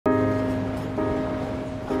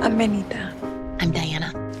I'm Benita. I'm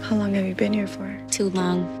Diana. How long have you been here for? Too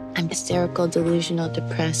long. I'm hysterical, delusional,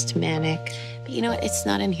 depressed, manic. But you know what? It's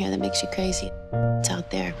not in here that makes you crazy. It's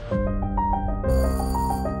out there.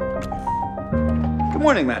 Good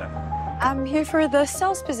morning, madam. I'm here for the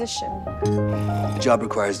sales position. The job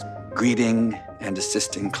requires greeting and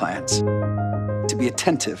assisting clients. To be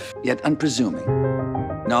attentive, yet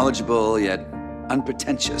unpresuming. Knowledgeable, yet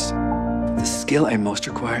unpretentious. The skill I most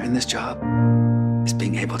require in this job is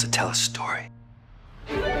being able to tell a story.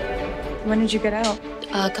 When did you get out?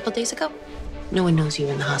 A couple days ago. No one knows you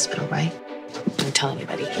were in the hospital, right? Don't tell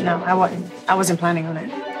anybody. No, I wasn't. I wasn't planning on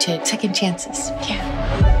it. Take second chances.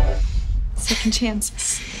 Yeah. Second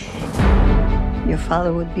chances. Your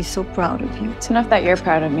father would be so proud of you. It's enough that you're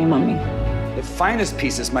proud of me, Mommy. The finest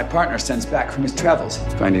pieces my partner sends back from his travels.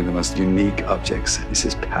 Finding the most unique objects is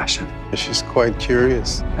his passion. She's quite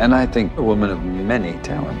curious. And I think a woman of many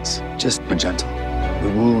talents, just gentle. The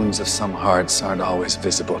wounds of some hearts aren't always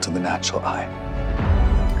visible to the natural eye.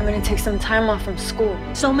 I'm gonna take some time off from school.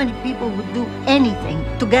 So many people would do anything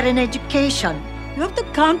to get an education. You have to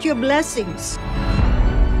count your blessings.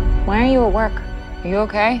 Why are you at work? Are you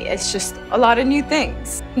okay? It's just a lot of new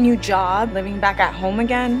things. New job, living back at home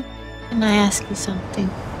again. Can I ask you something?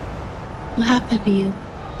 What happened to you?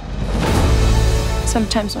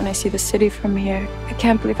 Sometimes when I see the city from here, I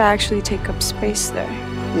can't believe I actually take up space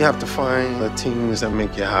there. You have to find the things that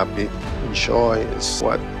make you happy. And joy is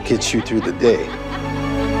what gets you through the day.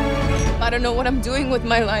 I don't know what I'm doing with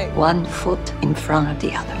my life. One foot in front of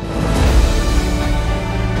the other.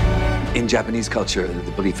 In Japanese culture,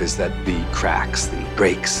 the belief is that the cracks, the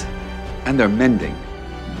breaks, and their mending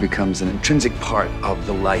becomes an intrinsic part of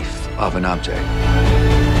the life of an object.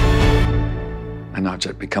 An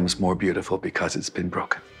object becomes more beautiful because it's been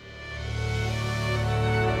broken.